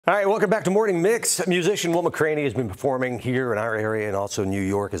All right, welcome back to Morning Mix. Musician Will McCranie has been performing here in our area and also New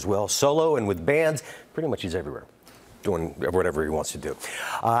York as well, solo and with bands. Pretty much he's everywhere, doing whatever he wants to do.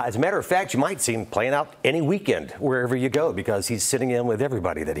 As a matter of fact, you might see him playing out any weekend, wherever you go, because he's sitting in with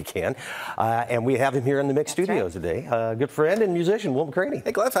everybody that he can. And we have him here in the Mix Studios today. Good friend and musician, Will McCranie.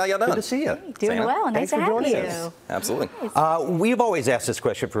 Hey, Cliff, how y'all doing? Good to see you. Hey, doing well. Nice to have you. Us. Absolutely. We've always asked this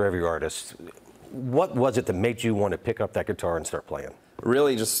question for every artist. What was it that made you want to pick up that guitar and start playing?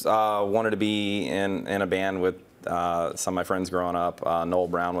 Really just wanted to be in a band with some of my friends growing up. Noel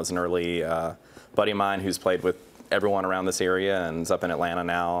Brown was an early buddy of mine who's played with everyone around this area and is up in Atlanta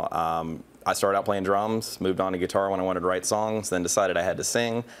now. I started out playing drums, moved on to guitar when I wanted to write songs, then decided I had to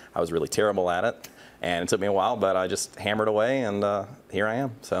sing. I was really terrible at it, and it took me a while, but I just hammered away, and here I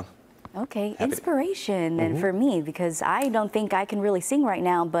am. So. Okay, inspiration then for me, because I don't think I can really sing right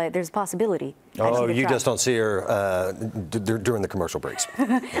now, but there's a possibility. Oh, you just don't see her during the commercial breaks.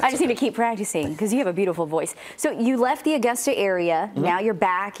 I just need to keep practicing because you have a beautiful voice. So you left the Augusta area, now you're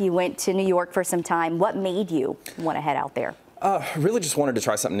back, you went to New York for some time. What made you want to head out there? Really just wanted to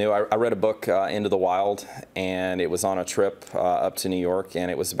try something new. I read a book, Into the Wild, and it was on a trip up to New York, and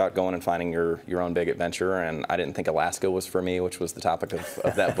it was about going and finding your own big adventure, and I didn't think Alaska was for me, which was the topic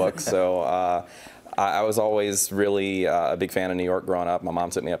of that book. So I was always really a big fan of New York growing up. My mom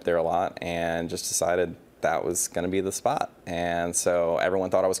took me up there a lot, and just decided that was going to be the spot. And so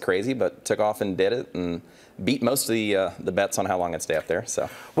everyone thought I was crazy, but took off and did it, and beat most of the bets on how long I'd stay up there. So.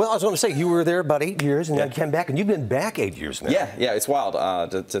 Well, I was going to say, you were there about 8 years, and then you came back, and you've been back 8 years now. Yeah, it's wild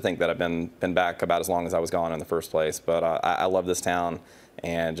to think that I've been back about as long as I was gone in the first place. But I love this town,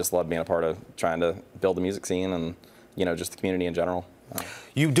 and just love being a part of trying to build the music scene and just the community in general.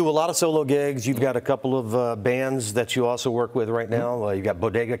 You do a lot of solo gigs. You've got a couple of bands that you also work with right now. You've got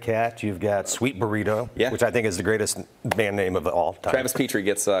Bodega Cat. You've got Sweet Burrito, which I think is the greatest band name of all time. Travis Petrie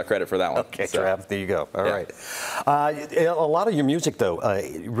gets credit for that one. Okay, so. Travis, there you go. All right. A lot of your music, though,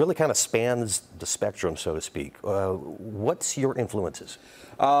 really kind of spans the spectrum, so to speak. What's your influences?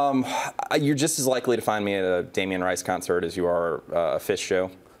 You're just as likely to find me at a Damien Rice concert as you are a Fish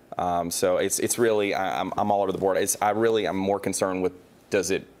show. So it's really, I'm all over the board. I'm more concerned with, does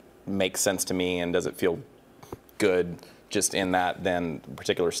it make sense to me and does it feel good just in that than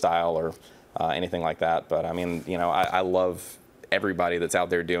particular style or anything like that. But I mean, I love everybody that's out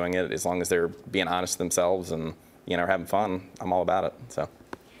there doing it, as long as they're being honest themselves and, having fun. I'm all about it, so.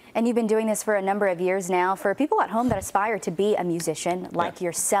 And you've been doing this for a number of years now. For people at home that aspire to be a musician like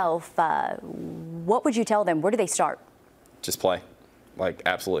yourself, what would you tell them? Where do they start? Just play. Like,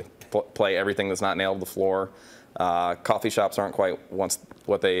 absolutely. Play everything that's not nailed to the floor. Coffee shops aren't quite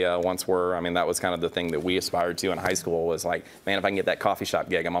what they once were. I mean, that was kind of the thing that we aspired to in high school, was like, man, if I can get that coffee shop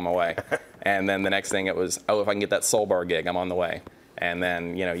gig, I'm on my way. And then the next thing it was, oh, if I can get that soul bar gig, I'm on the way. And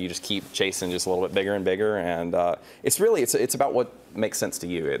then, you just keep chasing just a little bit bigger and bigger. And it's about what makes sense to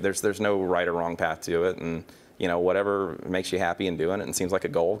you. There's no right or wrong path to it. And, whatever makes you happy in doing it and seems like a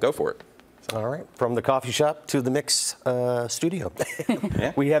goal, go for it. All right, from the coffee shop to the Mix studio.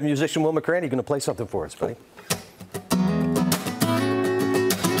 We have musician Will McCranie going to play something for us, buddy.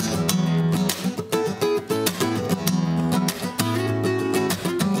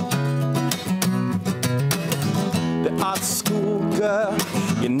 The art school girl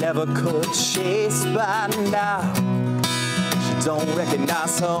you never could chase by now. She don't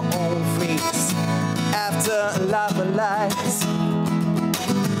recognize her own face after lava lights.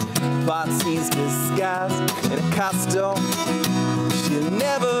 Parties disguised in a costume, she'll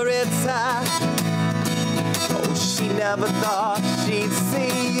never retire. Oh, she never thought she'd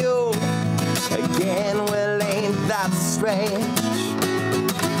see you again. Well, ain't that strange?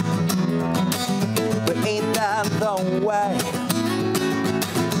 But ain't that the way?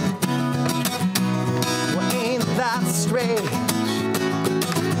 Well, ain't that strange?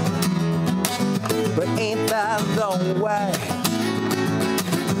 But ain't that the way?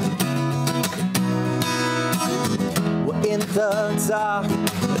 In the dark,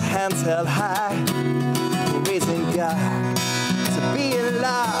 with hands held high, raising God to be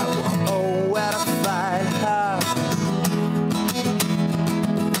alive. Oh, where to find her?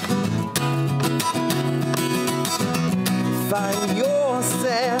 Find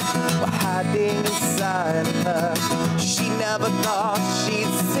yourself hiding inside her. She never thought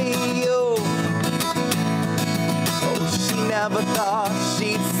she'd see you. Oh, she never thought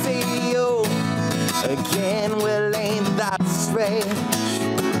she'd see you again. Well, ain't that strange?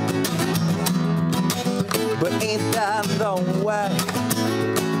 But ain't that the way?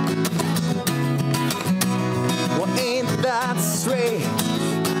 Well, ain't that strange?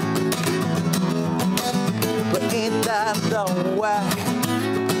 But ain't that the way?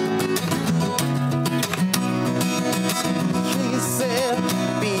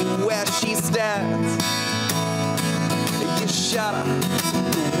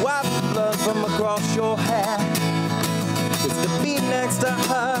 your hair. 'Cause to be next to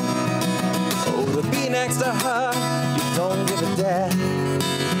her, oh, to be next to her, you don't give a damn.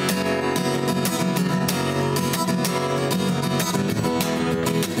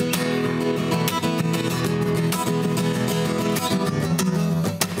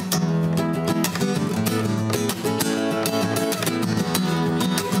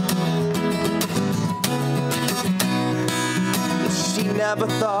 She never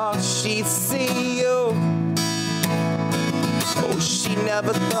thought she'd see you. Oh, she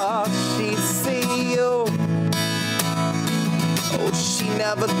never thought she'd see you. Oh, she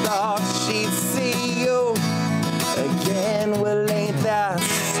never thought she'd see you again. Well, ain't that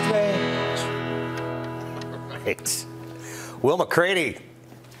strange? Right. Will McCranie,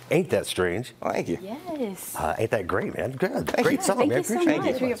 ain't that strange? Oh, thank you. Yes. Ain't that great, man? Good. Thank Great you. song, Thank man. you so Appreciate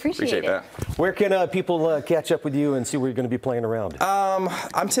much. it. We appreciate it. that. Where can people catch up with you and see where you're going to be playing around?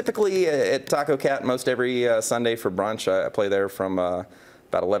 I'm typically at Taco Cat most every Sunday for brunch. I play there from about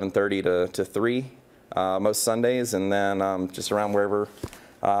 11:30 to 3 most Sundays, and then just around wherever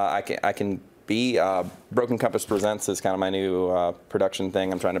I can be. Broken Compass Presents is kind of my new production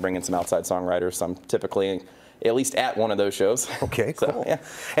thing. I'm trying to bring in some outside songwriters. So I'm typically at least at one of those shows. Okay, So, cool. yeah.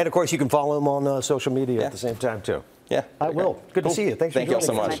 And of course, you can follow him on social media Yeah. at the same time, too. Yeah. I will. Good to see you. Thanks for Thank you all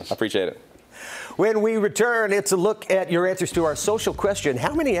so joining us. much. I appreciate it. When we return, it's a look at your answers to our social question.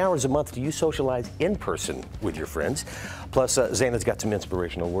 How many hours a month do you socialize in person with your friends? Plus, Xana's got some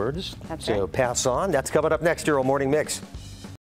inspirational words. That's so right. pass on. That's coming up next here on Morning Mix.